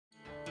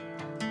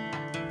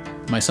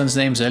My son's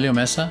name's Helio.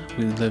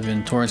 We live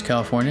in Torrance,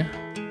 California.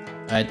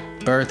 At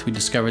birth, we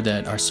discovered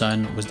that our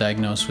son was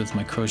diagnosed with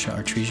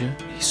microtia atresia,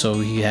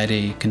 so he had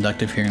a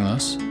conductive hearing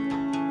loss.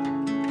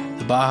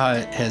 The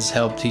Baha has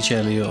helped teach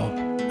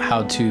Helio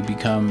how to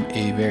become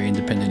a very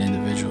independent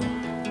individual.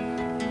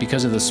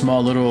 Because of the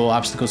small little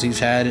obstacles he's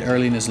had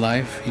early in his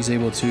life, he's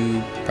able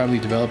to probably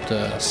develop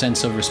a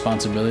sense of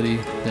responsibility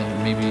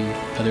that maybe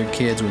other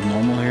kids with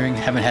normal hearing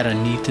haven't had a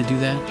need to do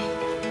that.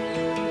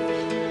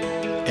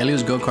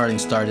 Helio's go-karting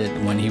started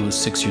when he was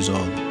 6 years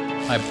old.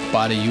 I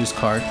bought a used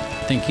cart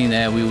thinking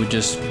that we would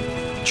just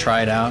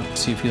try it out,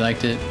 see if he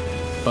liked it.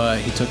 But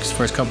he took his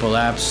first couple of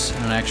laps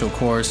on an actual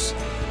course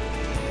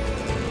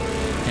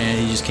and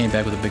he just came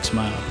back with a big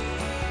smile.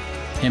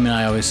 Him and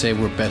I always say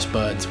we're best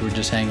buds, we're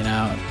just hanging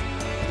out.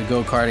 The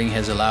go-karting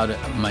has allowed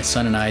my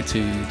son and I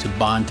to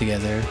bond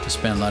together, to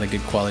spend a lot of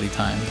good quality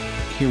time.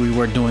 Here we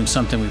were doing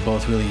something we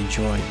both really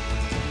enjoyed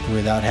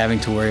without having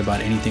to worry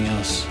about anything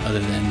else other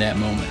than that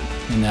moment.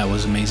 And that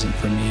was amazing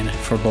for me and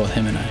for both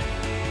him and I.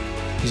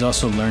 He's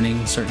also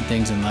learning certain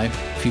things in life.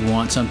 If you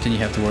want something, you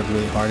have to work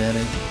really hard at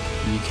it.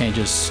 You can't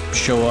just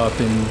show up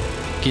and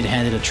get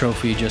handed a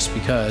trophy just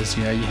because.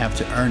 You have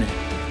to earn it.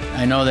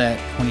 I know that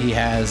when he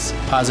has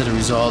positive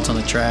results on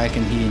the track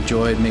and he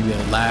enjoyed maybe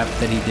a lap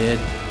that he did,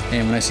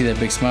 and when I see that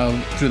big smile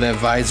through that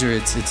visor,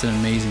 it's an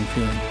amazing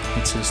feeling.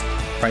 It's just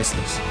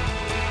priceless.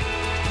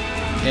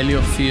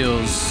 Helio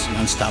feels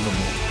unstoppable.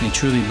 He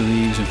truly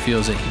believes and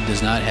feels that he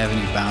does not have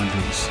any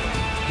boundaries.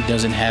 He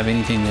doesn't have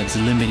anything that's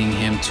limiting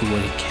him to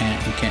what he can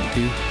and can't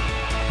do.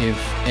 If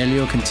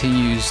Helio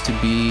continues to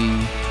be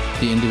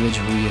the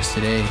individual he is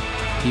today,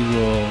 he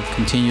will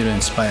continue to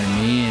inspire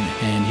me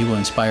and he will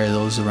inspire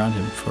those around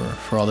him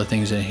for all the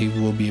things that he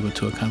will be able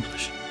to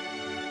accomplish.